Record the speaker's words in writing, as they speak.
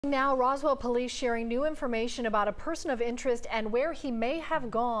Now, Roswell police sharing new information about a person of interest and where he may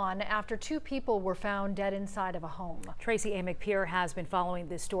have gone after two people were found dead inside of a home. Tracy A. McPeer has been following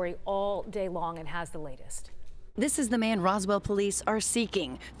this story all day long and has the latest. This is the man Roswell police are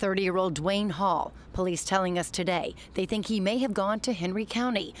seeking, 30-year-old Dwayne Hall. Police telling us today they think he may have gone to Henry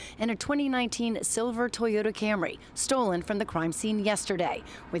County in a 2019 silver Toyota Camry stolen from the crime scene yesterday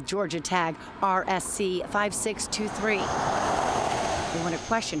with Georgia tag RSC 5623. They want to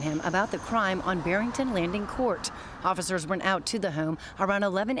question him about the crime on Barrington Landing Court. Officers went out to the home around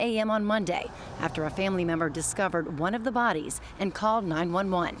 11 a.m. on Monday after a family member discovered one of the bodies and called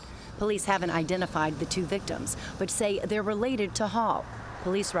 911. Police haven't identified the two victims, but say they're related to Hall.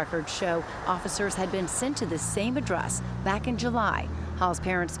 Police records show officers had been sent to the same address back in July. Hall's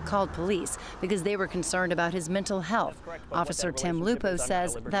parents called police because they were concerned about his mental health. Officer Tim Lupo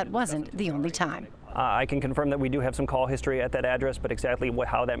says that wasn't the only time. I can confirm that we do have some call history at that address, but exactly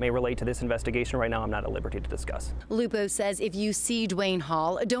how that may relate to this investigation right now, I'm not at liberty to discuss. Lupo says if you see Dwayne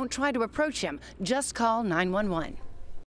Hall, don't try to approach him. Just call 911.